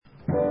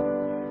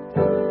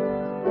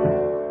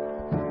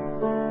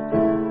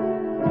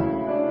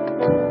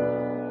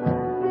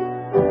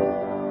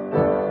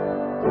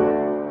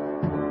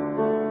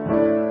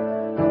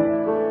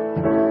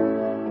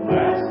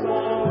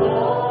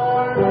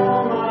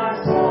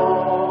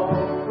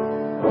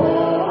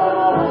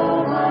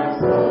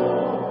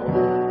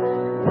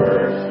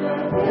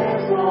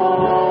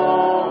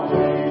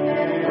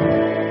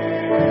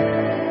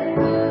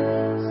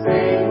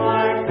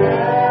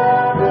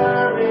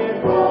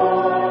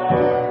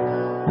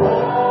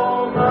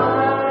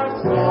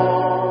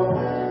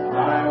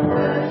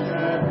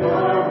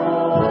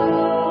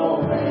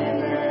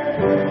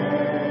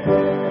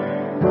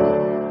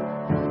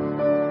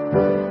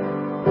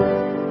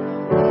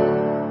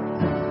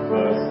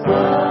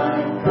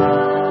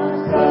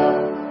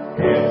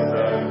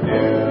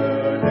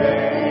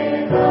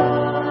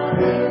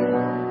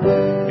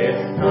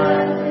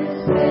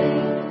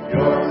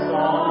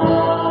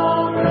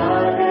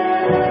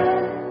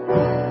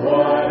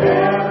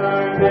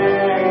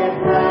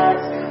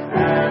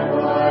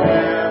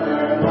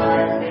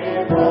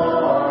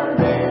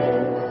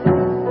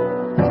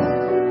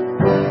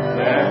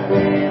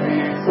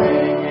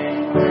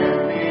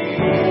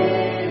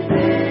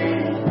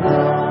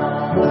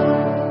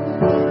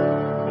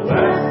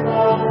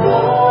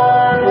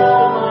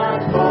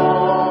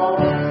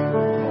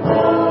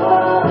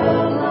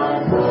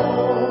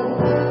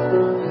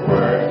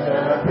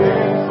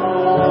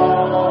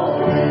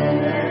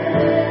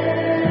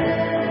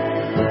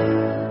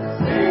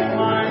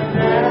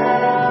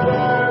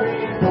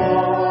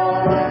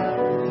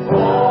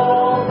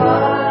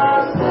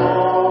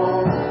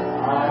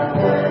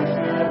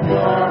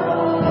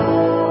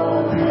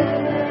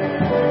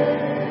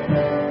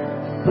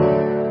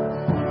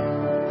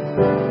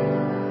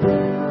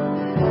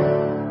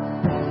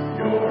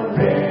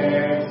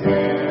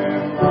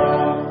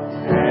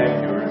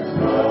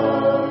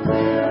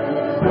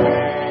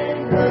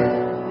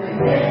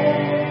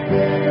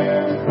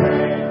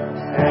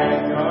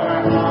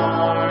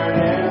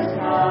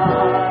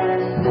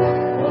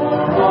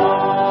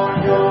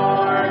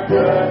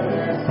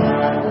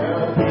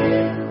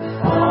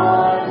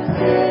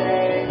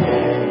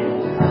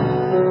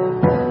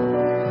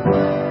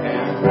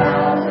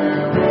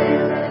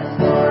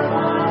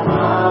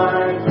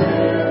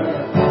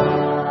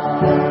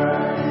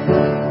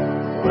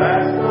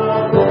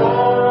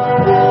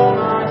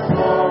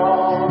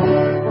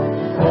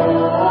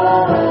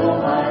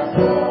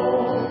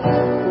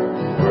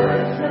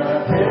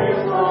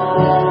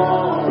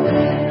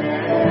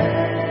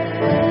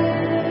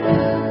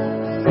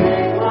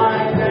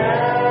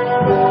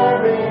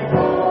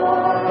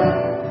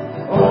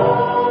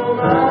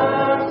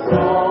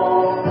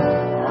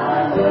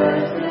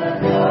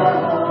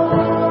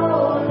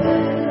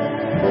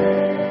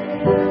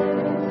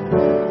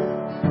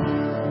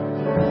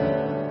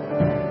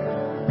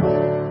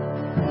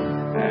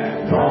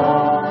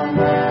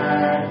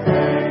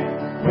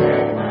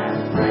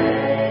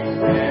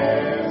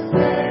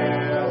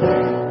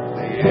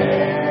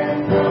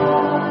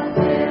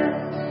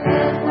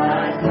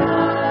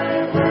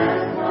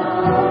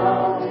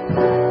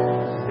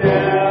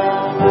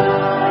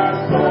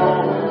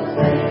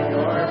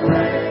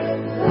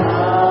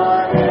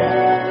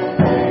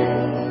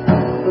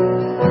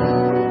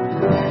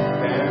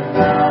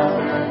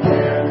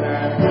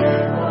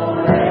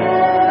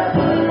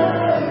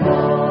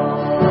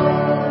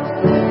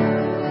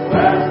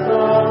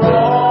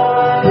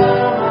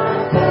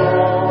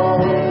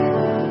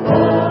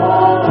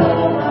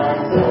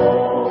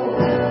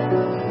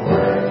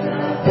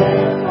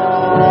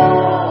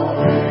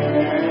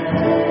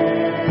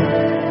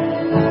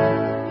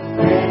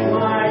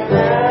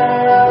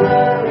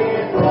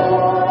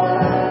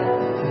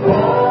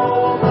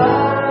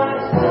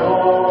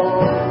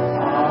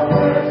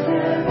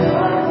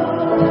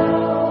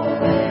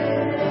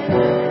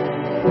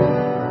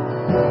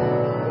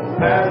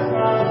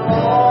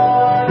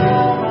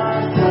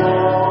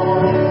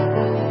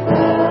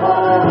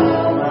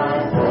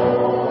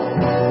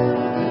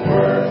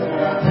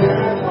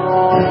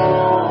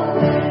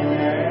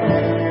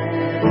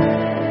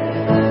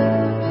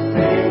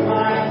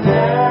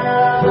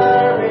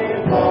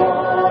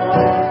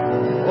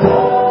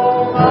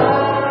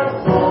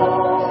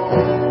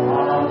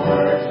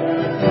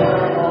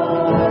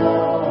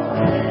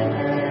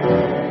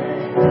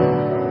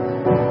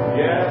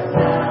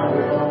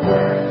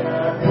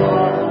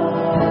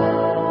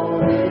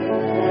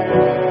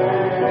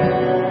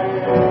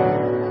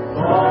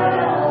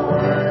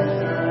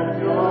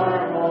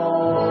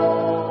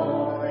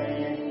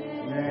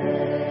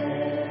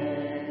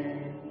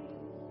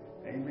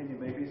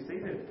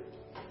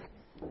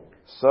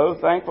So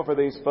thankful for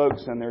these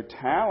folks and their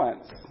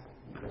talents.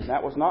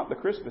 That was not the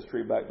Christmas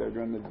tree back there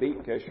during the beat,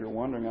 in case you're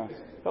wondering. I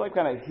felt like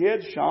kind of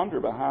hid Chandra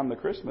behind the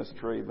Christmas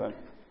tree, but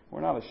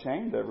we're not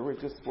ashamed of her. We're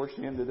just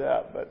worshiping to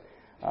death. But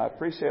I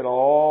appreciate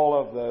all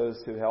of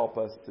those who help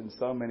us in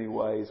so many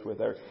ways with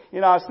their...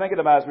 You know, I was thinking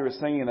about as we were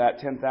singing that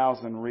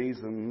 10,000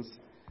 Reasons.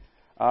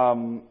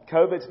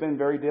 COVID's been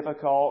very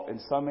difficult in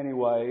so many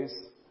ways,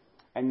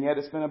 and yet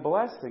it's been a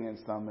blessing in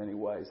so many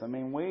ways. I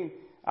mean,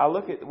 I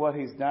look at what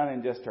He's done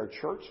in just our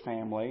church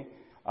family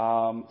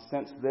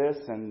since this,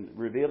 and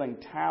revealing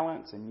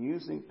talents and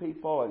using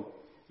people and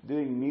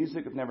doing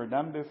music I've never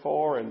done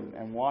before,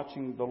 and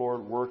watching the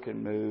Lord work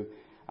and move.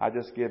 I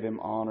just give Him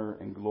honor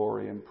and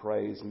glory and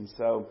praise. And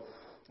so,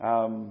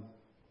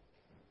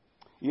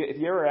 if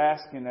you ever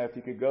ask, if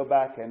you could go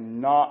back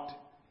and not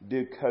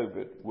do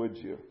COVID, would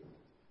you?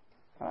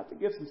 I have to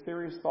give some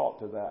serious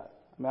thought to that.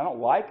 I mean, I don't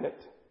like it,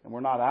 and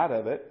we're not out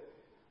of it.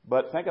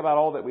 But think about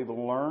all that we've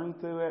learned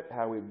through it,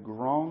 how we've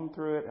grown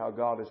through it, how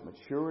God has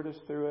matured us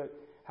through it,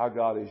 how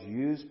God has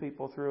used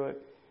people through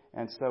it.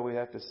 And so we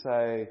have to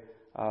say,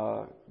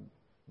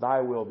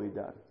 Thy will be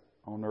done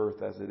on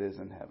earth as it is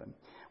in heaven.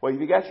 Well, if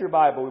you got your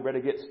Bible, we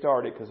better get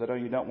started, because I know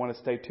you don't want to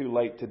stay too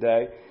late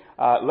today.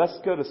 Let's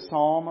go to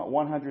Psalm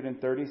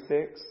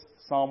 136.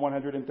 Psalm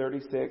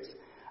 136.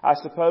 I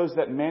suppose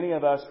that many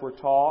of us were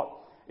taught,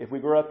 if we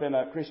grew up in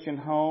a Christian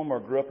home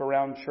or grew up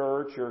around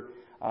church, or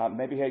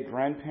maybe had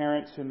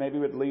grandparents who maybe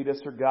would lead us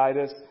or guide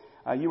us,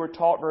 you were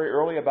taught very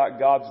early about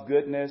God's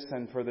goodness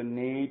and for the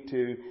need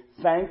to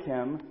thank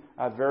Him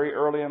very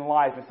early in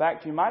life. In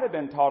fact, you might have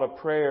been taught a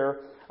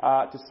prayer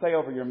to say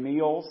over your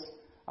meals,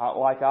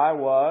 like I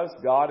was: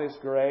 God is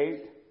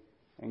great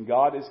and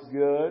God is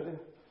good.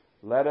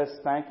 Let us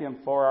thank Him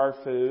for our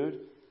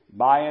food.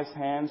 By His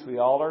hands we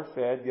all are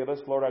fed. Give us,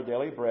 Lord, our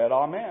daily bread.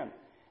 Amen.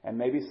 And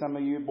maybe some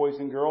of you boys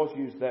and girls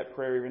use that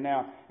prayer even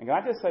now. And can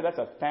I just say that's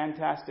a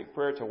fantastic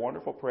prayer. It's a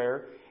wonderful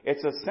prayer.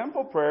 It's a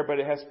simple prayer, but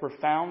it has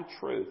profound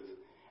truth.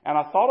 And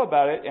I thought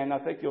about it, and I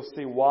think you'll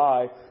see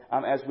why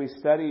as we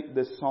study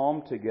this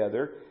psalm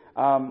together.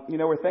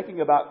 We're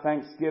thinking about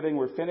Thanksgiving.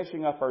 We're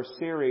finishing up our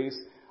series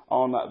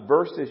on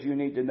verses you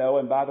need to know.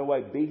 And by the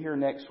way, be here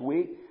next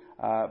week.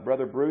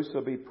 Brother Bruce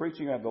will be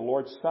preaching at the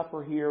Lord's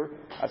Supper here.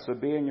 So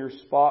be in your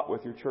spot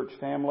with your church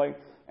family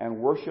and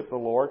worship the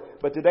Lord.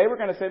 But today we're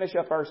going to finish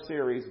up our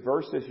series,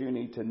 Verses You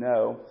Need to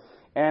Know.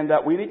 And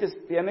we need to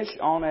finish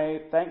on a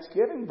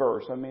Thanksgiving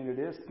verse. I mean, it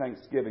is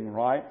Thanksgiving,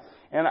 right?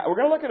 And we're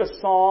going to look at a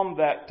psalm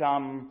that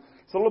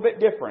it's a little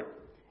bit different.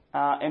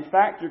 In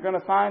fact, you're going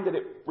to find that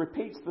it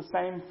repeats the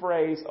same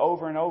phrase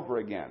over and over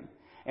again.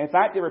 In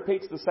fact, it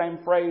repeats the same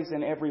phrase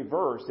in every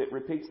verse. It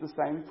repeats the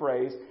same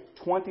phrase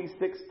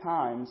 26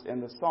 times in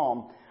the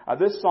psalm.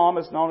 This psalm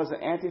is known as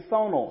an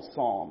antiphonal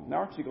psalm. Now,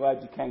 aren't you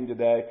glad you came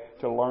today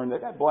to learn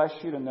that? God bless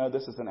you to know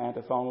this is an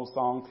antiphonal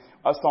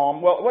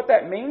psalm. Well, what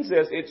that means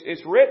is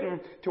it's written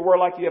to where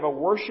like you have a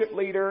worship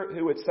leader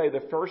who would say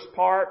the first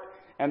part,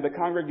 and the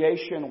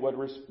congregation would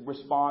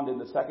respond in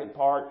the second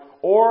part.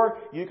 Or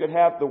you could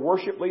have the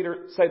worship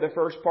leader say the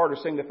first part or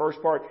sing the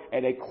first part,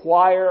 and a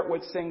choir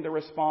would sing the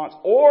response.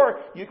 Or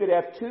you could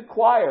have two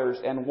choirs,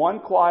 and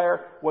one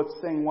choir would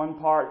sing one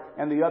part,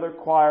 and the other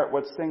choir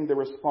would sing the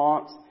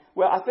response.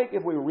 Well, I think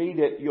if we read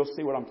it, you'll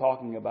see what I'm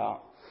talking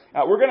about.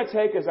 We're going to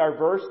take as our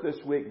verse this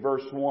week,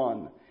 verse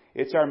 1.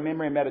 It's our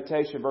memory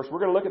meditation verse. We're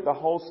going to look at the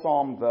whole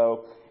psalm,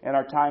 though, in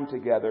our time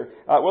together.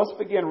 Let's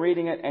begin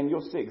reading it, and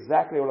you'll see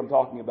exactly what I'm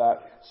talking about.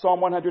 Psalm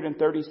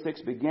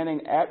 136,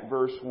 beginning at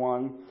verse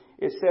 1.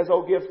 It says,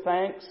 "Oh, give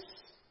thanks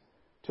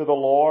to the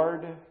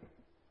Lord,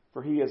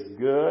 for He is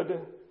good,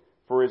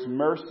 for His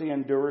mercy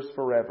endures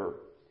forever.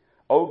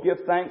 Oh, give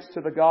thanks to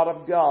the God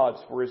of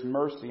gods, for His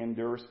mercy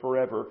endures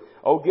forever.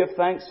 Oh, give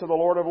thanks to the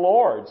Lord of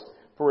lords,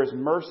 for His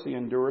mercy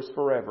endures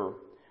forever.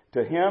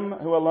 To Him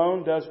who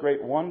alone does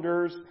great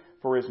wonders,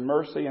 for His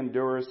mercy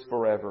endures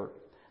forever.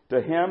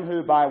 To Him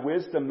who by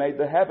wisdom made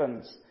the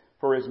heavens,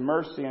 for His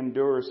mercy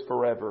endures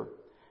forever.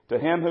 To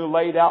Him who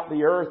laid out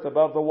the earth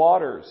above the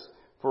waters,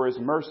 for His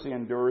mercy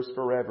endures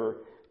forever.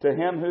 To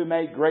Him who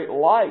made great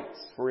lights,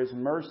 for His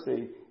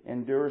mercy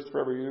endures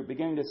forever." You're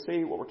beginning to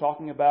see what we're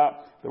talking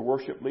about. The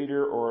worship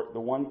leader or the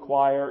one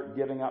choir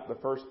giving up the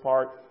first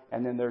part,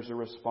 and then there's a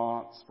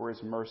response, for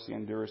His mercy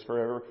endures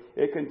forever.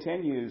 It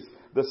continues,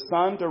 "The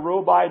sun to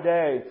rule by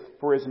day,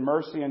 for His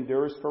mercy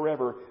endures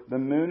forever. The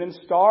moon and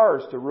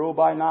stars to rule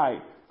by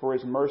night, for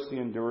His mercy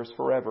endures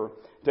forever.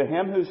 To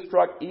Him who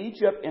struck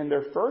Egypt in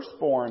their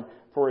firstborn,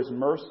 for His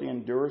mercy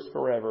endures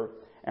forever.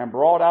 And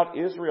brought out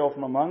Israel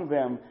from among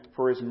them,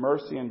 for His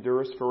mercy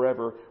endures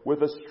forever.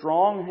 With a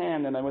strong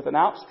hand and with an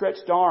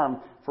outstretched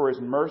arm, for His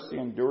mercy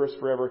endures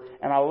forever."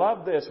 And I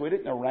love this. We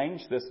didn't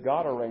arrange this.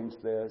 God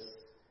arranged this.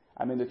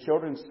 I mean, the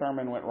children's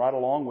sermon went right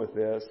along with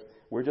this.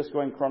 We're just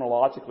going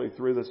chronologically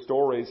through the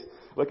stories.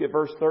 Look at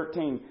verse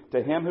 13.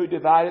 "To Him who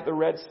divided the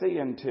Red Sea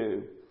in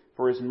two,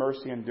 for His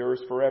mercy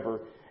endures forever.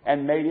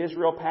 And made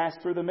Israel pass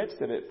through the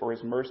midst of it, for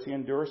His mercy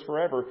endures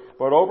forever.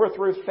 But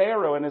overthrew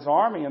Pharaoh and his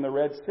army in the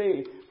Red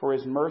Sea, for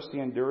His mercy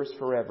endures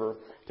forever.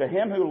 To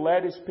Him who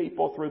led His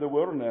people through the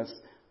wilderness,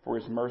 for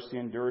His mercy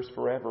endures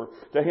forever.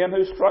 To Him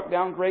who struck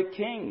down great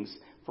kings,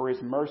 for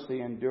His mercy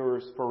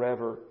endures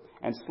forever.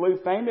 And slew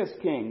famous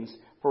kings,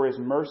 for His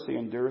mercy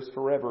endures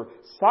forever.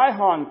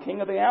 Sihon, king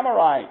of the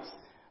Amorites,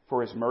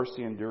 for His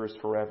mercy endures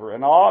forever.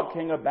 And Og,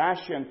 king of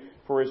Bashan,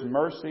 for His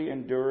mercy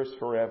endures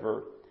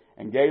forever.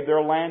 And gave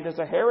their land as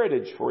a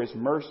heritage, for His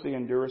mercy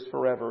endures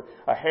forever.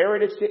 A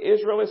heritage to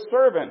Israel His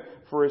servant,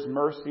 for His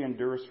mercy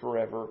endures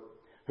forever.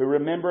 Who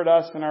remembered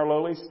us in our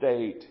lowly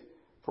state,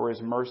 for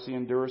His mercy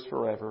endures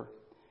forever.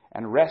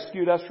 And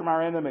rescued us from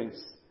our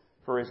enemies,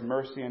 for His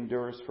mercy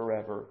endures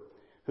forever.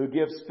 Who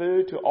gives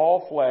food to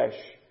all flesh,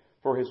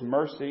 for His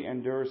mercy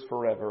endures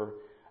forever.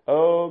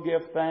 Oh,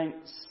 give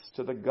thanks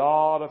to the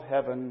God of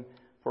heaven,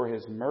 for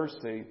His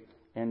mercy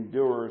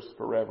endures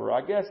forever."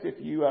 I guess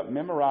if you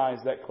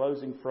memorize that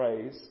closing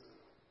phrase,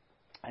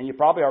 and you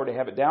probably already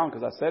have it down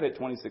because I said it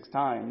 26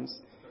 times.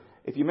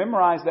 If you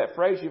memorize that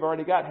phrase, you've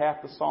already got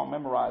half the psalm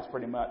memorized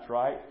pretty much,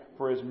 right?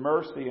 For His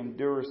mercy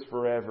endures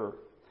forever.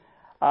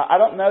 I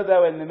don't know,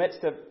 though, in the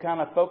midst of kind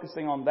of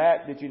focusing on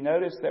that, did you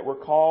notice that we're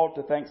called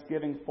to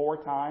thanksgiving 4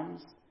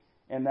 times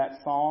in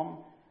that psalm?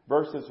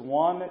 Verses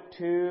 1,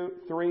 2,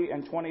 3,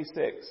 and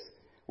 26.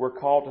 We're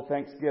called to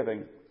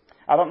thanksgiving.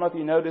 I don't know if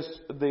you noticed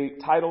the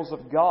titles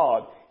of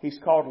God. He's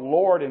called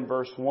Lord in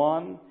verse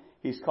 1.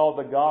 He's called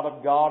the God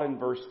of God in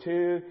verse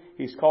 2.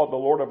 He's called the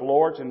Lord of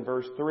Lords in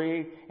verse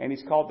 3. And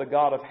He's called the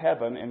God of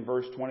Heaven in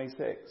verse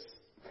 26.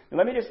 Now,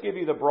 let me just give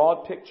you the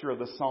broad picture of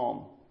the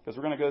psalm, because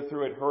we're going to go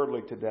through it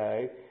hurriedly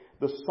today.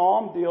 The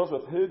psalm deals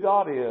with who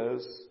God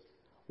is,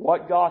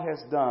 what God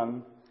has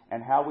done,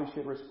 and how we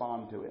should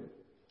respond to Him.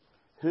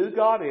 Who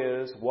God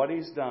is, what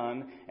He's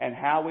done, and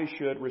how we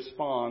should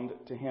respond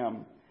to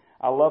Him.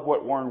 I love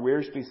what Warren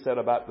Wiersbe said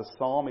about the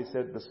psalm. He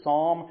said, "The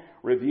psalm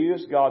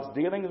reviews God's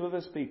dealings with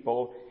His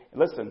people,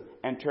 listen,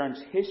 and turns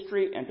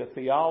history into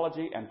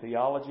theology and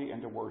theology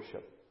into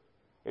worship."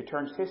 It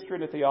turns history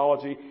into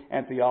theology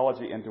and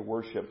theology into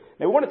worship.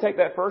 Now we want to take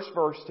that first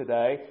verse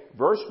today,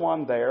 verse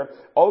 1 there.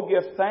 "Oh,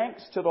 give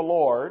thanks to the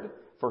Lord,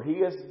 for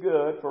He is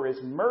good, for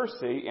His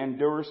mercy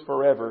endures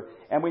forever."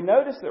 And we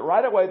notice that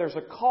right away there's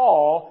a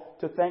call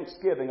to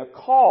thanksgiving, a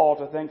call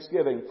to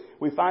thanksgiving.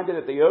 We find it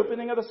at the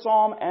opening of the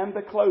psalm and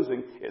the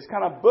closing. It's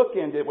kind of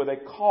bookended with a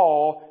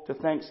call to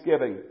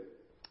thanksgiving.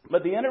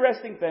 But the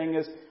interesting thing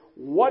is,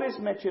 what is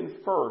mentioned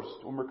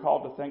first when we're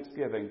called to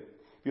thanksgiving?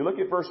 If you look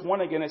at verse 1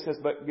 again, it says,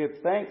 "But give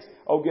thanks,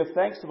 oh, give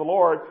thanks to the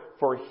Lord,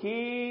 for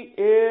He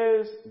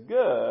is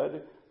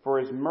good, for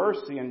His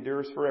mercy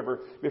endures forever."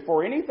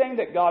 Before anything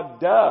that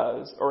God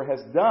does or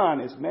has done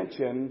is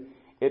mentioned,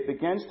 It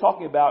begins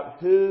talking about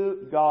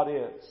who God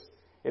is.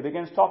 It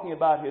begins talking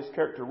about His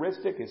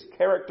characteristic, His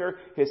character,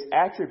 His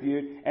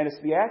attribute, and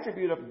it's the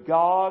attribute of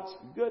God's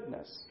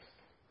goodness.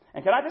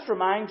 And can I just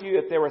remind you,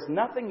 if there was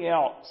nothing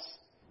else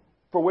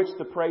for which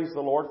to praise the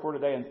Lord for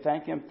today and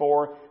thank Him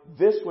for,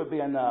 this would be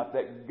enough,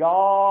 that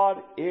God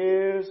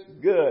is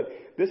good.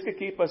 This could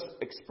keep us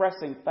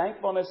expressing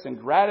thankfulness and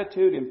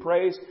gratitude and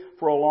praise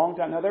for a long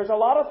time. Now, there's a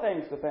lot of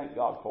things to thank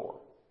God for.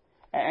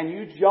 And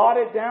you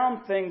jotted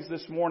down things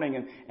this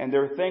morning, and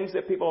there are things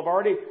that people have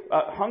already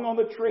hung on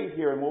the tree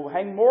here, and will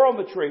hang more on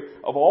the tree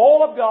of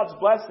all of God's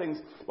blessings.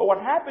 But what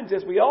happens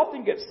is we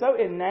often get so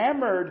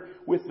enamored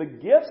with the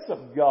gifts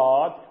of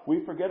God,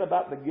 we forget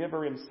about the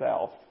giver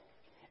Himself.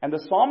 And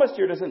the psalmist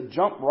here doesn't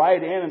jump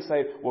right in and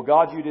say, well,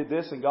 God, you did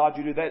this, and God,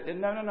 you did that.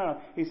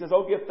 No. He says,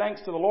 oh, give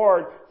thanks to the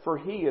Lord, for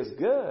He is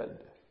good.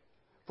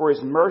 For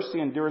His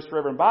mercy endures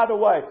forever. And by the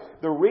way,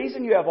 the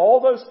reason you have all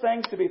those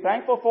things to be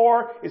thankful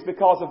for is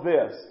because of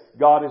this.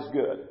 God is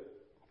good.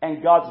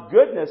 And God's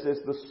goodness is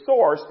the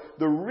source,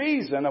 the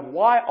reason of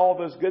why all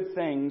those good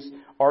things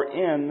are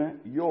in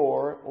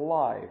your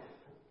life.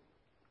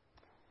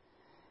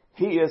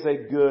 He is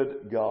a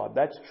good God.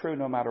 That's true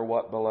no matter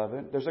what,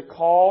 beloved. There's a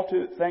call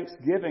to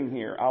thanksgiving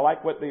here. I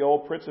like what the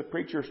old Prince of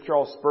Preachers,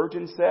 Charles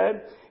Spurgeon,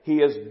 said. He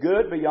is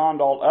good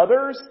beyond all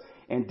others.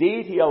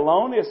 Indeed, He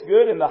alone is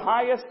good in the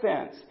highest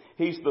sense.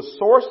 He's the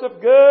source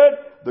of good,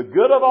 the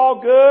good of all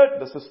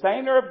good, the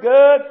sustainer of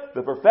good,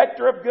 the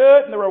perfecter of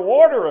good, and the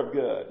rewarder of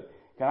good.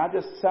 Can I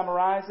just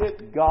summarize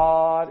it?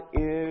 God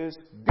is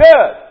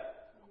good.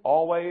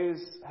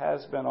 Always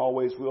has been,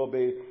 always will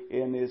be,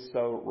 and is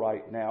so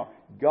right now.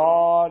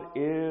 God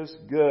is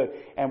good.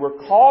 And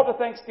we're called to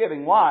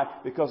thanksgiving. Why?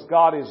 Because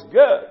God is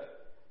good.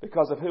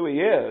 Because of who He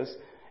is.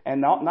 And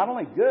not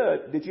only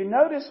good, did you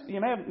notice, you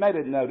may have made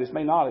it notice,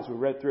 may not as we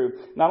read through,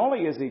 not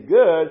only is He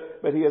good,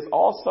 but He is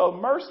also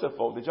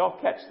merciful. Did y'all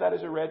catch that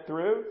as we read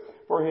through?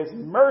 For His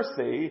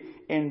mercy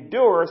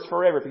endures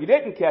forever. If you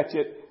didn't catch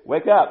it,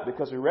 wake up,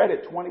 because we read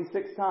it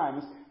 26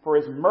 times. For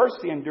His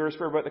mercy endures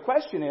forever. But the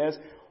question is,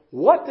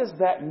 what does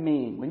that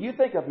mean? When you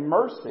think of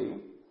mercy,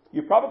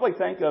 you probably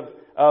think of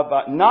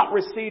not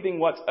receiving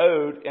what's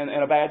owed in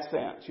a bad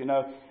sense. You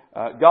know,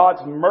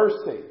 God's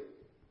mercy.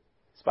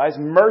 By His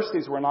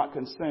mercies we're not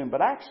consumed.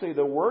 But actually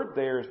the word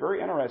there is very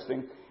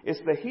interesting.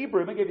 It's the Hebrew.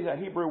 Let me give you that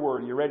Hebrew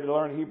word. You ready to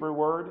learn a Hebrew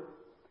word?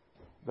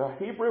 The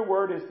Hebrew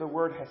word is the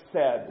word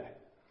hesed.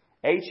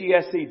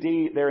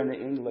 H-E-S-E-D there in the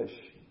English.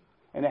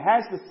 And it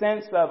has the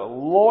sense of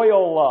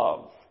loyal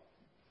love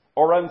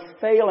or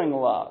unfailing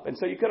love. And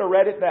so you could have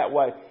read it that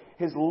way.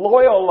 His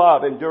loyal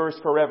love endures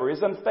forever.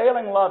 His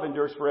unfailing love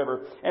endures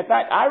forever. In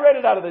fact, I read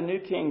it out of the New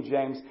King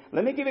James.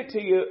 Let me give it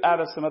to you out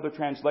of some other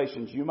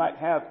translations. You might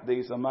have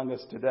these among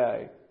us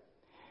today.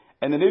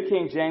 In the New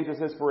King James, it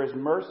says, for His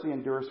mercy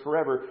endures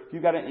forever. If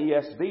you've got an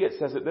ESV, it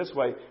says it this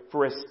way,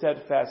 for His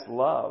steadfast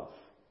love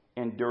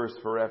endures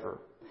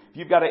forever. If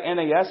you've got an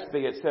NASB,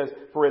 it says,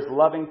 for His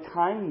loving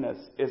kindness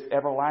is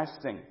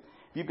everlasting.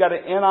 If you've got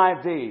an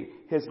NIV,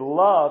 His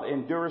love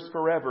endures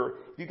forever.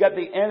 If you've got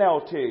the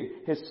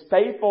NLT, His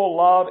faithful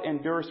love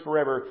endures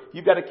forever. If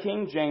you've got a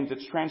King James,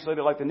 it's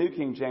translated like the New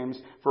King James,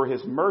 for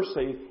His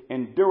mercy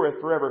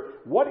endureth forever.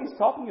 What he's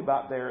talking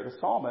about there, the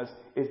psalmist,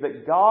 is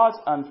that God's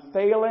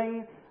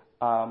unfailing,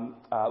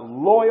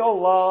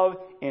 loyal love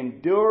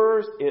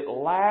endures, it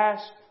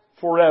lasts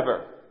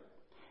forever.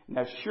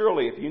 Now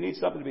surely, if you need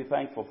something to be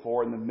thankful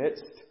for in the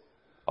midst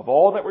of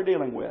all that we're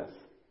dealing with,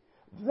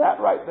 that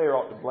right there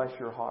ought to bless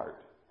your heart.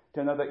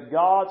 To know that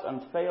God's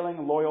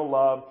unfailing, loyal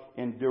love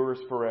endures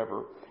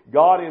forever.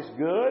 God is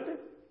good.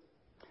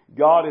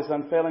 God is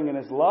unfailing in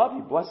His love.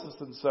 He blesses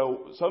us in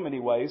so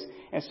many ways.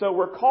 And so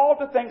we're called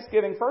to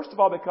thanksgiving, first of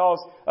all,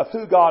 because of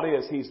who God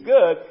is. He's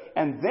good.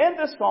 And then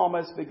the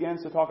psalmist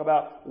begins to talk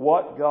about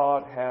what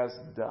God has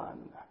done.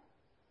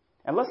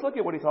 And let's look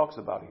at what he talks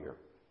about here.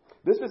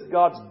 This is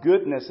God's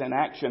goodness in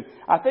action.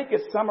 I think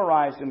it's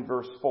summarized in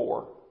verse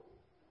 4.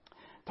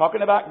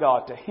 Talking about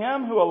God. To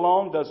Him who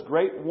alone does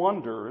great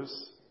wonders,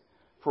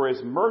 for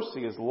His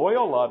mercy, His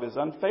loyal love, His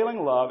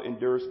unfailing love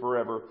endures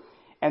forever.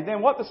 And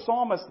then what the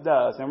psalmist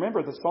does, and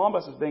remember the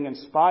psalmist is being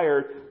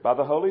inspired by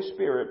the Holy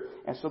Spirit,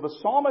 and so the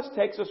psalmist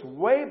takes us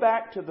way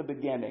back to the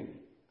beginning,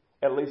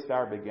 at least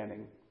our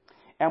beginning.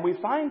 And we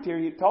find here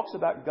he talks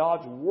about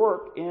God's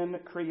work in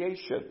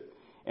creation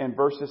in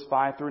verses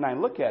 5 through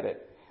 9. Look at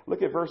it.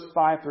 Look at verses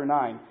 5 through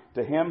 9.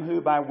 To Him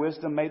who by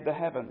wisdom made the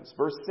heavens.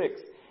 Verse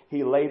 6.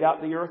 He laid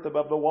out the earth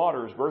above the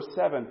waters. Verse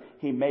 7,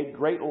 He made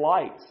great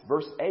lights.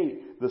 Verse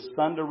 8, the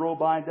sun to rule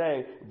by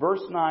day.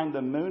 Verse 9,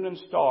 the moon and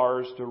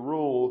stars to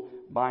rule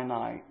by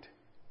night.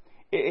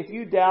 If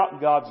you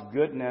doubt God's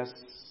goodness,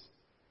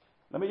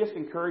 let me just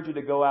encourage you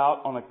to go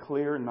out on a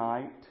clear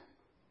night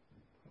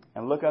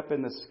and look up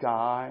in the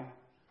sky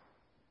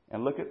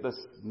and look at the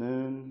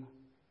moon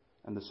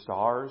and the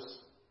stars.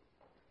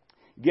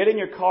 Get in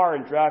your car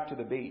and drive to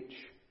the beach.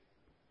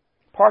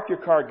 Park your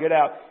car, get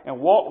out, and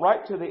walk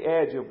right to the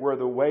edge of where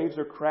the waves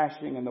are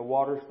crashing and the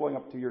water's flowing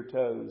up to your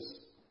toes.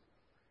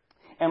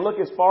 and look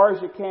as far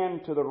as you can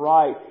to the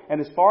right, and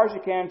as far as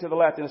you can to the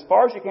left, and as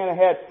far as you can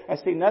ahead, and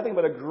see nothing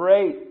but a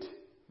great,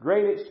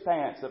 great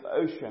expanse of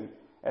ocean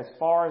as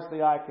far as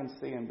the eye can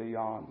see and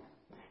beyond.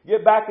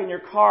 Get back in your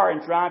car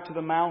and drive to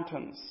the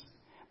mountains.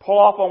 Pull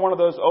off on one of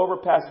those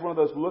overpasses, one of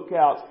those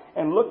lookouts,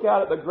 and look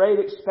out at the great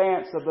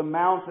expanse of the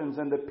mountains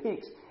and the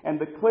peaks and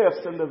the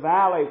cliffs and the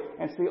valley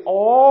and see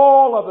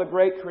all of the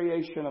great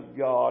creation of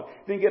God.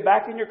 Then get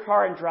back in your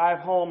car and drive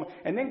home,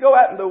 and then go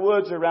out in the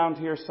woods around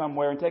here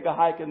somewhere and take a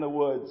hike in the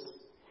woods.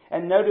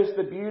 And notice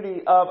the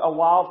beauty of a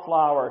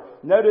wildflower.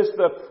 Notice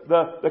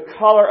the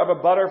color of a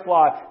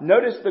butterfly.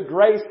 Notice the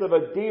grace of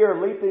a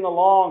deer leaping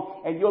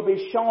along. And you'll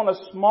be shown a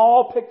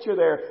small picture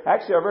there,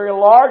 actually a very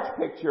large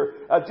picture,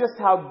 of just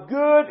how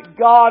good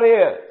God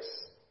is.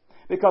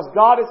 Because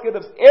God has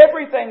given us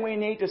everything we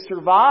need to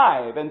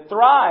survive and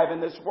thrive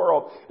in this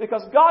world.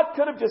 Because God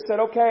could have just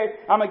said, okay,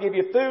 I'm going to give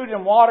you food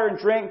and water and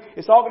drink.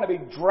 It's all going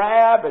to be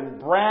drab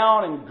and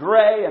brown and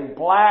gray and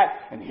black.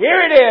 And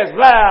here it is,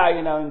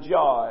 blah,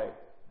 enjoy.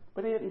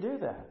 But He didn't do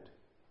that.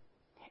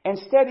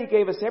 Instead, He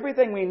gave us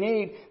everything we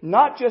need,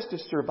 not just to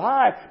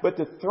survive, but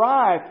to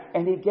thrive.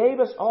 And He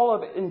gave us all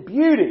of it in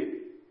beauty.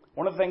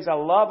 One of the things I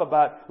love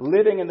about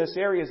living in this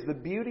area is the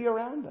beauty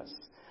around us.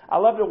 I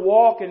love to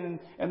walk in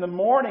the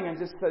morning and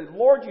just say,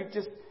 Lord,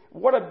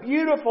 what a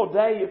beautiful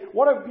day.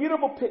 What a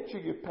beautiful picture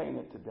you've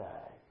painted today.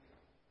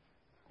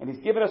 And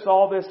He's given us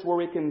all this where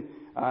we can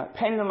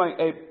paint them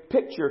a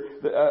picture,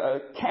 a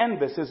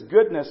canvas, His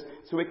goodness,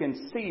 so we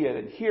can see it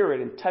and hear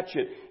it and touch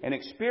it and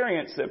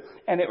experience it.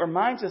 And it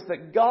reminds us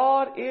that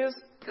God is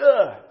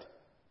good.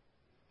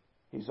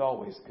 He's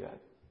always good.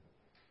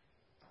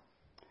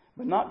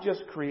 But not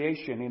just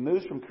creation. He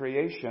moves from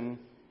creation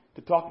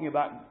to talking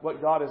about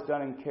what God has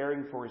done in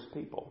caring for His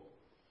people.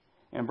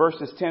 In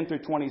verses 10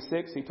 through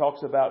 26, He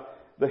talks about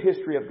the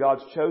history of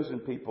God's chosen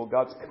people,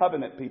 God's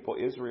covenant people,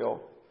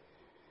 Israel.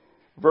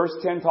 Verse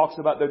 10 talks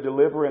about their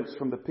deliverance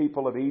from the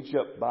people of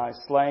Egypt by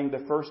slaying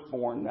the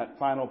firstborn, that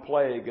final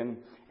plague, and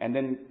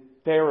then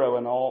Pharaoh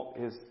and all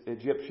his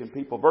Egyptian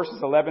people. Verses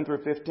 11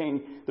 through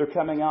 15, they're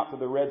coming out to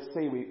the Red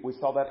Sea. We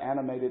saw that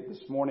animated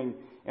this morning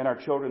in our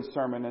children's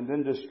sermon. And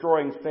then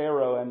destroying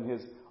Pharaoh and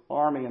his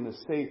army in the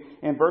sea.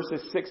 In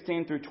verses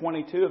 16 through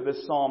 22 of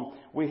this psalm,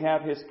 we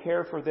have His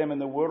care for them in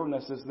the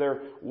wilderness as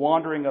they're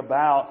wandering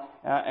about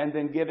and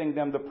then giving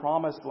them the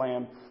promised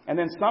land. And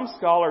then some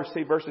scholars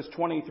see verses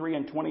 23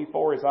 and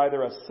 24 as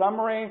either a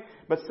summary,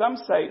 but some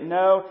say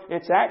no,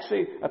 it's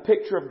actually a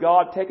picture of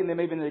God taking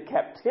them even into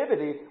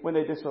captivity when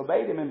they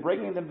disobeyed Him and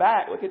bringing them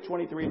back. Look at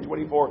 23 and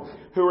 24.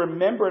 Who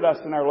remembered us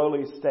in our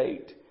lowly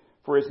state,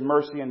 for His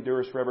mercy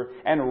endures forever,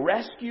 and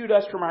rescued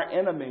us from our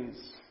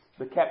enemies.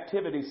 The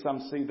captivity some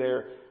see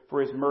there,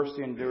 for His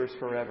mercy endures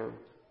forever.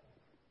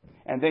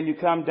 And then you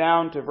come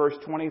down to verse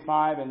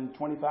 25, and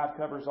 25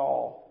 covers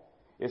all.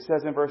 It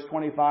says in verse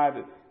 25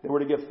 that they were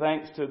to give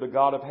thanks to the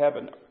God of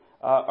heaven.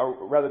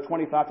 Or rather,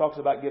 25 talks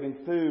about giving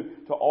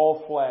food to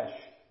all flesh.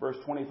 Verse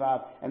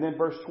 25. And then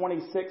verse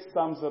 26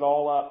 sums it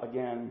all up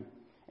again.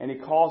 And He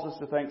calls us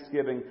to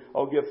thanksgiving.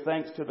 Oh, give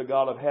thanks to the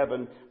God of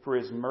heaven, for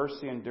His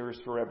mercy endures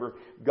forever.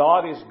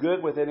 God is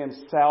good within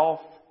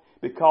Himself.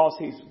 Because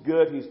He's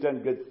good, He's done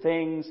good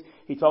things.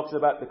 He talks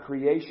about the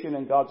creation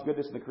and God's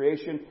goodness in the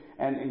creation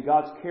and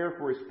God's care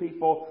for His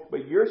people.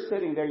 But you're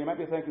sitting there, you might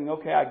be thinking,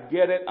 okay, I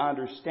get it, I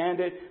understand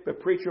it,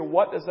 but preacher,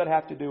 what does that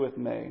have to do with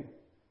me?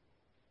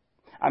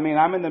 I mean,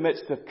 I'm in the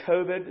midst of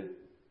COVID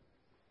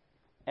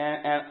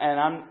and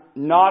I'm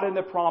not in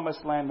the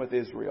promised land with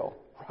Israel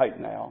right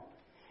now.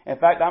 In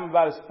fact, I'm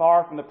about as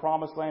far from the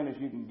promised land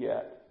as you can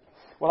get.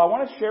 Well, I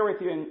want to share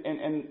with you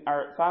in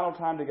our final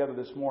time together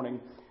this morning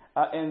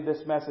in this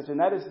message,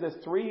 and that is this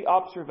 3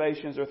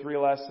 observations or 3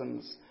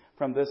 lessons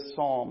from this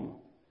psalm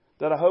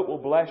that I hope will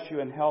bless you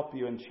and help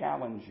you and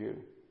challenge you.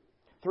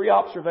 3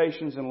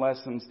 observations and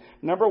lessons.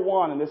 Number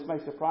 1, and this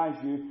may surprise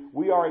you,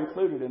 we are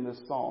included in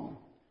this psalm.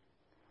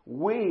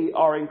 We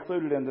are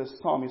included in this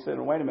psalm. You said,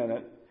 well, wait a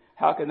minute,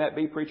 how can that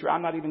be, preacher?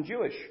 I'm not even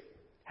Jewish.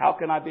 How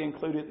can I be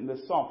included in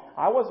this psalm?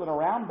 I wasn't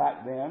around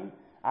back then.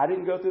 I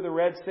didn't go through the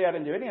Red Sea. I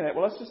didn't do any of that.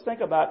 Well, let's just think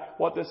about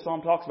what this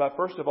psalm talks about.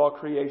 First of all,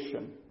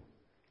 creation.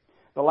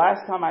 The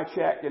last time I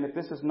checked, and if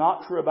this is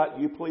not true about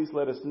you, please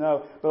let us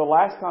know. But the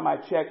last time I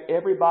checked,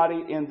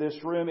 everybody in this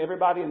room,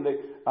 everybody in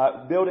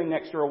the building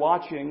next door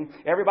watching,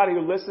 everybody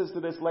who listens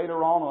to this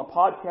later on a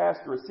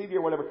podcast or a CD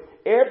or whatever,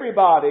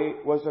 everybody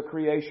was a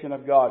creation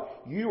of God.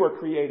 You were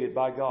created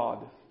by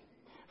God.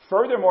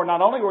 Furthermore,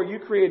 not only were you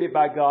created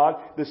by God,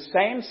 the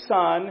same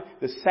sun,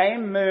 the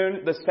same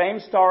moon, the same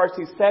stars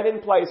He set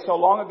in place so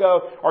long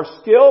ago are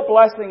still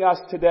blessing us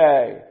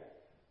today.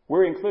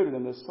 We're included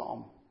in this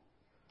psalm.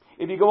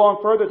 If you go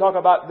on further, talk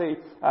about the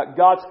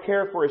God's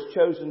care for His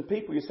chosen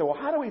people. You say, well,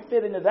 how do we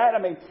fit into that?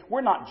 I mean,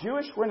 we're not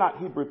Jewish. We're not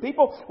Hebrew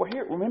people. Well,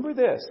 here, remember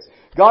this.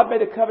 God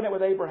made a covenant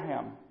with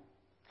Abraham.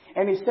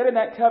 And He said in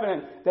that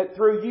covenant that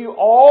through you,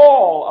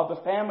 all of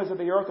the families of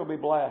the earth will be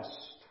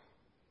blessed.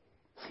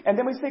 And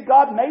then we see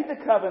God made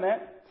the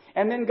covenant,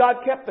 and then God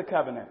kept the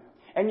covenant.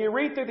 And you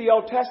read through the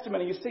Old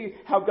Testament and you see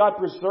how God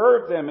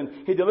preserved them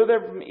and He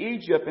delivered them from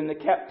Egypt and the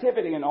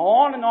captivity and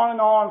on and on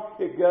and on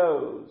it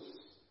goes.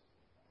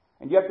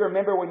 And you have to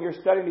remember when you're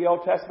studying the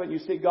Old Testament, you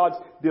see God's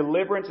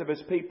deliverance of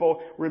His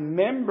people.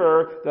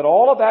 Remember that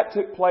all of that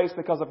took place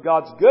because of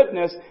God's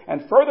goodness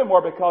and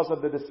furthermore because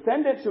of the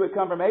descendants who would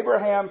come from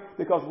Abraham,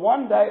 because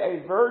one day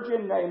a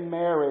virgin named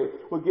Mary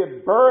would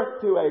give birth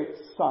to a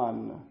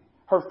son,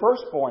 her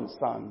firstborn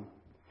son,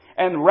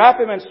 and wrap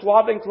him in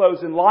swaddling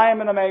clothes and lie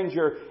him in a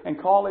manger and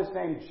call His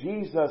name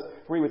Jesus,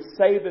 for He would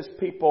save His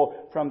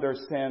people from their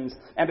sins.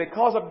 And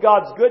because of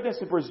God's goodness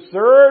in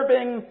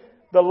preserving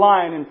the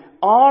line and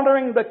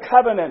honoring the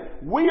covenant,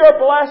 we are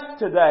blessed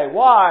today.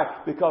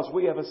 Why? Because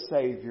we have a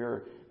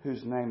Savior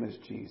whose name is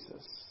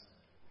Jesus.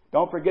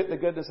 Don't forget the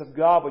goodness of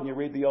God when you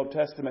read the Old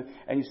Testament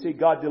and you see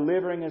God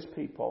delivering His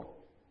people,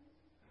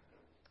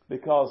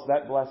 because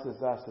that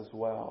blesses us as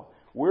well.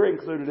 We're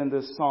included in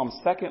this psalm.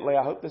 Secondly,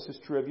 I hope this is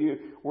true of you,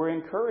 we're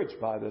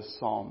encouraged by this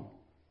psalm.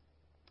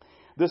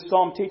 This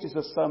psalm teaches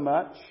us so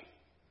much.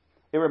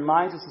 It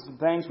reminds us of some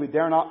things we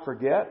dare not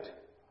forget.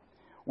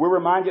 We're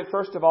reminded,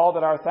 first of all,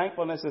 that our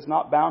thankfulness is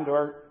not bound to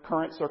our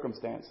current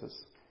circumstances.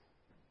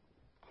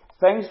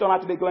 Things don't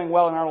have to be going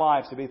well in our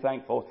lives to be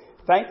thankful.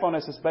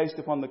 Thankfulness is based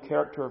upon the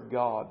character of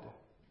God.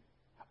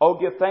 Oh,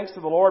 give thanks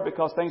to the Lord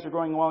because things are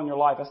going well in your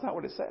life. That's not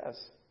what it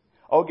says.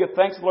 Oh, give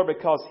thanks to the Lord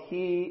because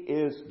He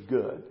is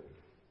good.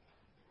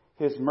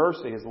 His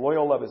mercy, His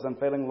loyal love, His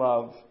unfailing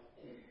love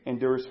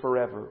endures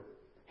forever.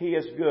 He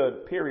is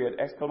good, period,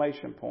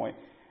 exclamation point.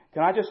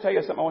 Can I just tell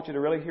you something? I want you to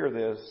really hear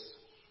this.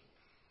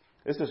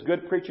 This is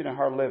good preaching and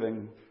hard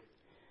living.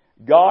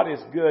 God is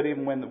good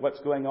even when what's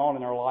going on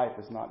in our life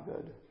is not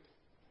good.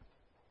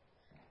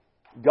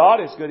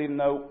 God is good even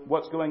though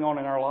what's going on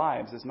in our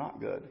lives is not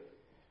good.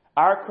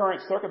 Our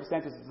current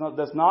circumstances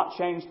does not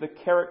change the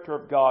character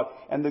of God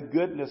and the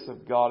goodness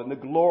of God and the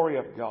glory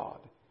of God.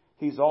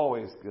 He's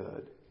always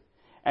good.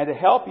 And to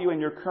help you in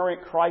your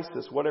current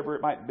crisis, whatever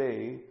it might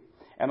be,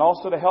 and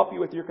also to help you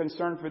with your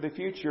concern for the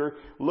future,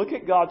 look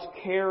at God's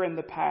care in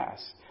the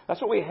past.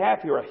 That's what we have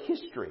here, a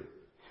history.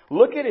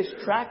 Look at His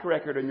track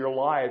record in your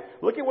life.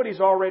 Look at what He's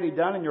already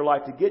done in your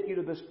life to get you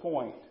to this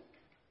point.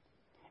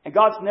 And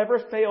God's never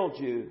failed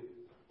you.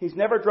 He's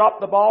never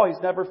dropped the ball.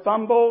 He's never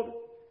fumbled.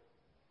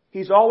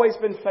 He's always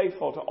been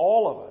faithful to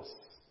all of us.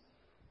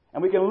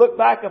 And we can look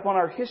back upon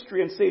our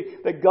history and see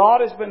that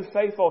God has been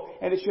faithful.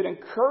 And it should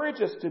encourage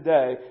us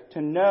today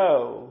to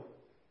know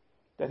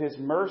that His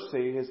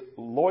mercy, His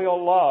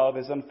loyal love,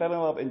 His unfailing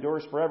love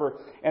endures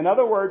forever. In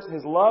other words,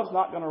 His love's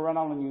not going to run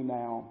out on you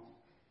now.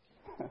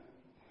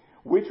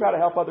 We try to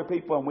help other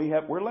people and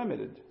we're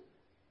limited.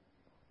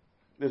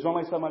 There's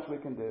only so much we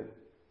can do.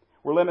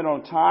 We're limited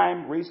on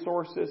time,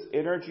 resources,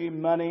 energy,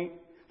 money.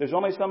 There's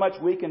only so much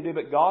we can do,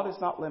 but God is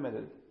not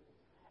limited.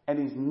 And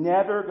He's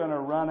never going to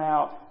run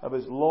out of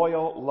His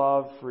loyal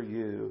love for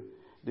you.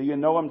 Do you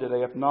know Him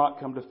today? If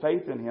not, come to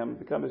faith in Him,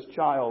 become His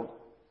child.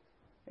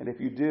 And if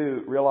you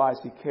do, realize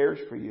He cares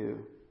for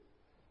you.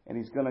 And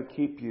He's going to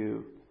keep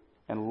you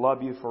and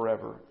love you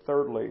forever.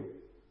 Thirdly,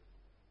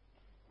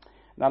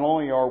 not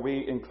only are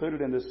we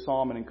included in this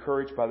psalm and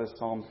encouraged by this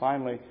psalm,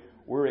 finally,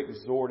 we're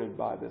exhorted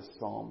by this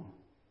psalm.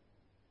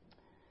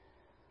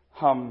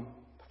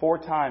 4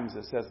 times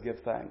it says, give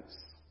thanks.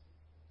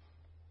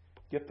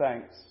 Give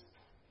thanks.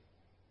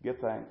 Give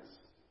thanks.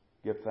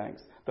 Give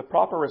thanks. The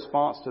proper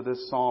response to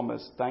this psalm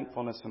is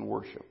thankfulness and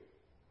worship.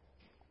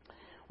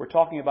 We're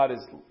talking about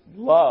His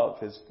love,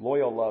 His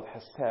loyal love,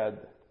 hesed.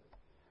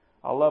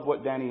 I love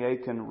what Danny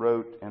Akin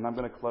wrote, and I'm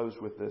going to close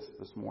with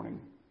this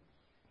morning.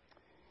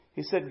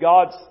 He said,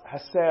 God's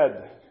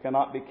hesed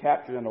cannot be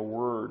captured in a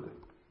word,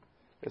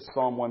 as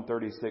Psalm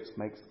 136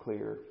 makes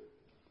clear.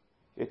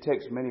 It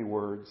takes many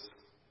words.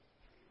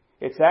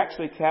 It's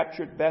actually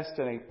captured best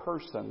in a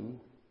person,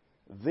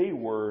 the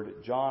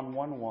Word, John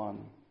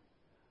 1:1,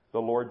 the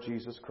Lord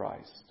Jesus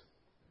Christ.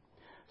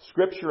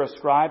 Scripture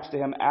ascribes to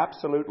Him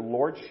absolute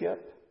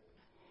lordship.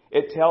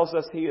 It tells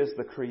us He is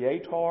the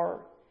Creator,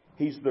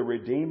 He's the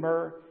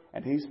Redeemer,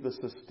 and He's the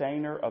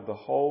sustainer of the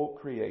whole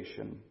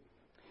creation.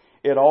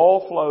 It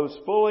all flows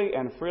fully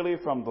and freely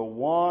from the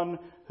one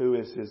who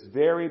is His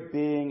very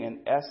being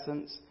and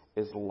essence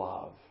is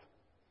love.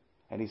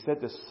 And He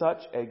said, to such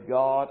a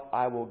God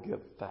I will give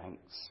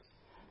thanks.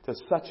 To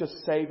such a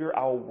Savior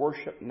I will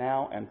worship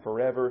now and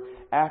forever.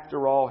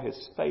 After all,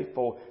 His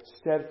faithful,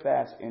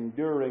 steadfast,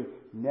 enduring,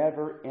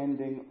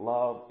 never-ending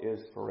love is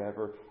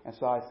forever. And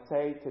so I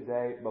say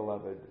today,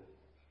 beloved,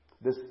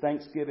 this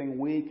Thanksgiving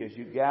week, as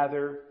you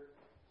gather,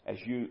 as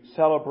you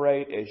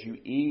celebrate, as you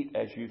eat,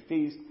 as you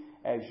feast,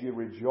 as you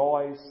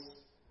rejoice,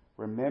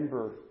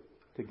 remember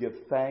to give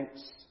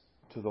thanks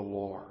to the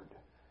Lord.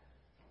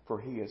 For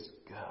He is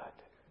good.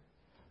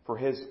 For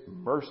His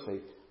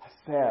mercy,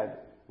 hesed,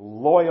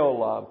 loyal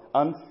love,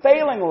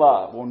 unfailing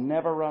love will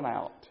never run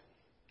out.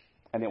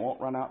 And it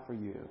won't run out for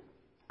you.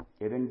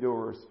 It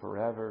endures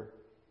forever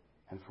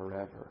and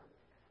forever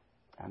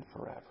and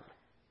forever.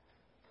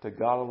 To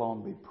God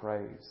alone be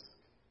praise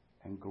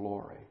and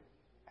glory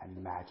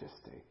and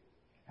majesty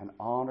and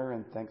honor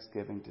and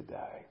thanksgiving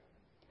today.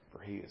 for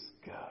He is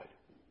good.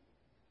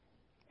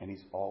 And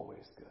He's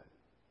always good.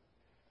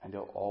 And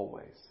He'll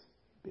always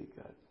be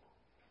good.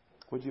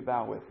 Would you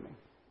bow with me?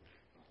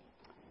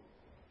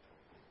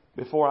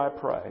 Before I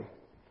pray,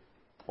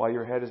 while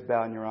your head is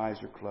bowed and your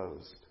eyes are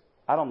closed,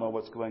 I don't know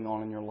what's going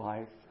on in your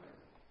life.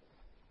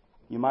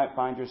 You might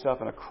find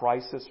yourself in a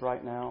crisis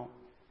right now.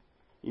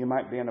 You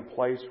might be in a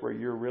place where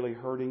you're really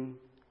hurting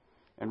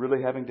and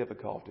really having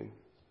difficulty.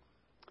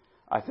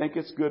 I think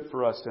it's good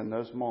for us in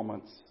those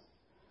moments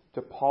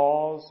to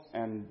pause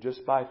and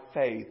just by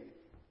faith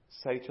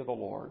say to the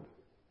Lord,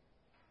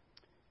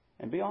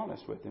 and be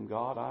honest with Him,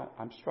 God,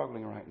 I'm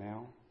struggling right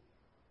now.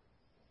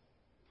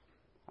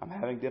 I'm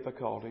having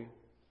difficulty.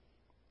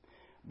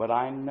 But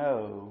I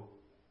know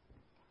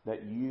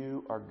that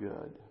You are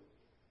good.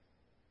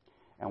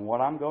 And what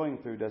I'm going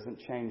through doesn't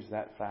change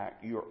that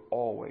fact. You're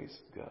always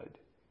good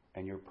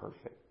and You're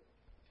perfect.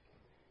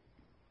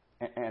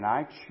 And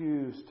I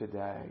choose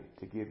today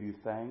to give You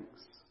thanks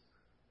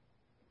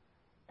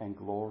and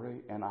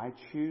glory. And I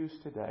choose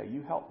today,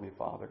 You help me,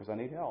 Father, because I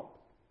need help.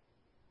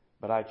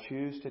 But I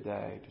choose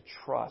today to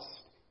trust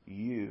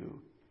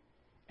You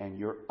and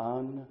Your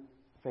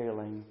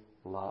unfailing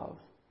love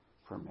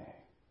for me.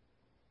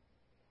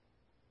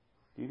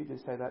 Do you need to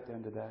say that to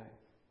Him today?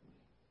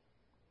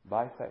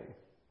 By faith.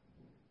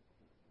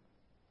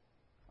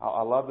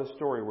 I love the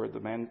story where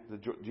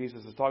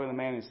Jesus is talking to the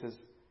man and He says,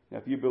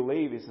 if you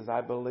believe, He says,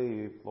 I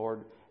believe,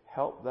 Lord,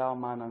 help Thou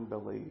mine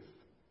unbelief.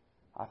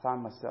 I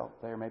find myself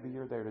there. Maybe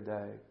you're there today.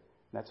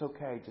 And that's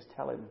okay. Just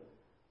tell Him,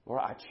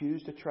 Lord, I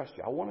choose to trust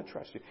You. I want to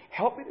trust You.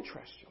 Help me to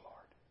trust You,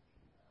 Lord.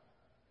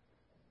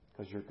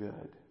 Because You're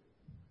good.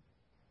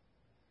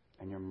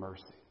 And Your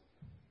mercy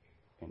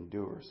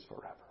endures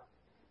forever.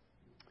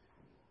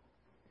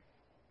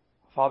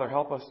 Father,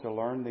 help us to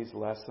learn these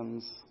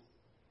lessons,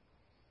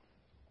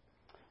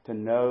 to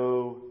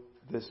know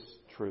this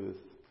truth,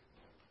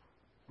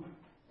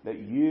 that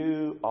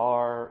You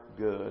are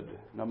good.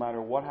 No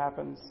matter what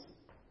happens,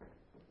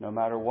 no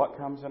matter what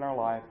comes in our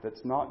life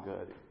that's not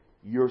good,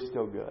 You're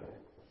still good.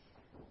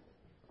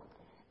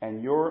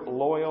 And Your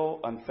loyal,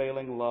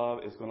 unfailing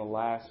love is going to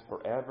last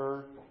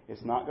forever.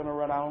 It's not going to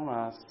run out on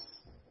us.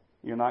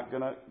 You're not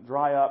going to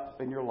dry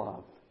up in Your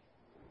love.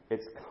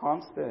 It's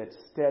constant, it's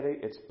steady,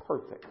 it's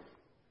perfect.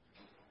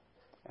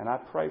 And I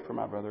pray for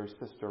my brother or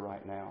sister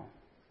right now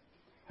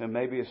who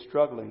maybe is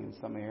struggling in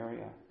some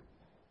area,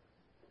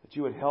 that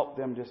You would help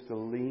them just to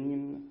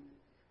lean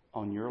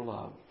on Your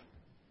love,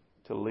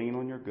 to lean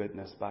on Your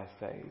goodness by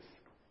faith,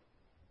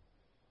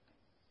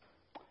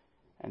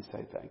 and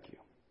say thank You.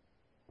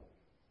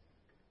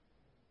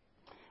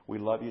 We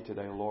love You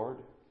today, Lord.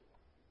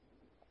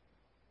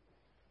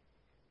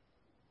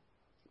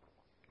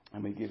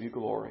 And we give You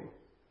glory.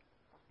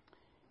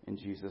 In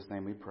Jesus'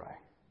 name we pray.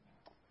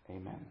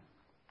 Amen.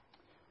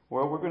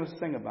 Well, we're going to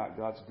sing about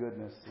God's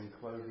goodness in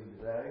closing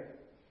today.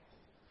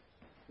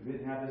 We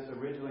didn't have this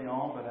originally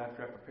on, but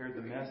after I prepared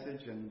the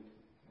message and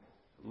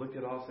looked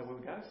at it all, I said, well,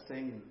 we've got to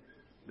sing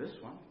this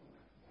one.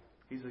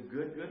 He's a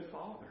good, good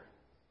Father.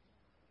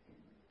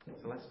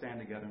 So let's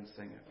stand together and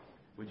sing it.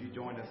 Would you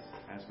join us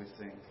as we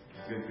sing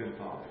Good, Good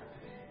Father?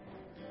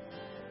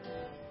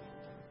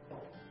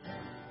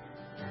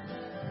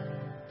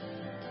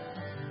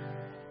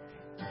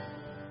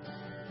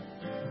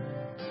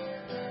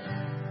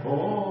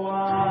 Oh,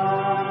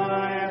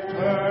 I've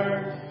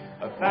heard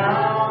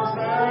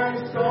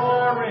 1,000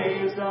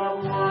 stories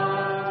of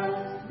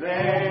what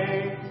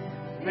they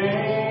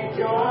make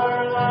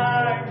your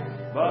life,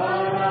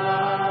 but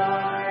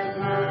I've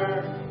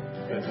heard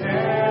the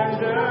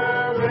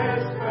tender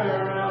whisper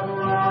of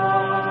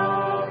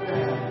love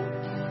in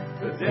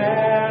the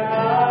dead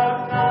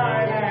of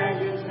night, and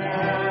you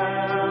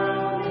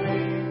tell me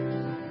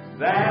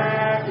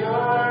that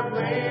you're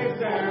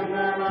pleased and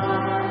that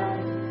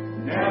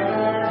I'm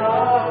never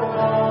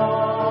alone.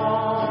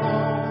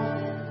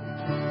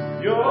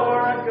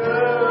 You're a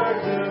good,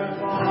 good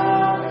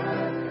Father.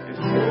 It's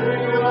who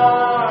You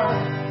are.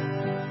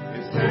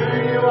 It's who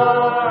You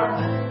are.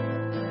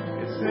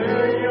 It's who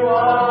You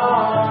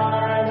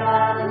are. And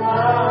I'm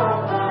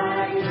loved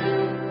by You.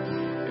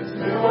 It's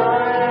who I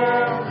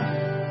am.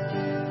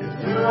 It's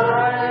who I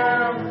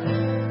am.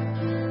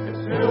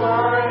 It's who I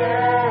am.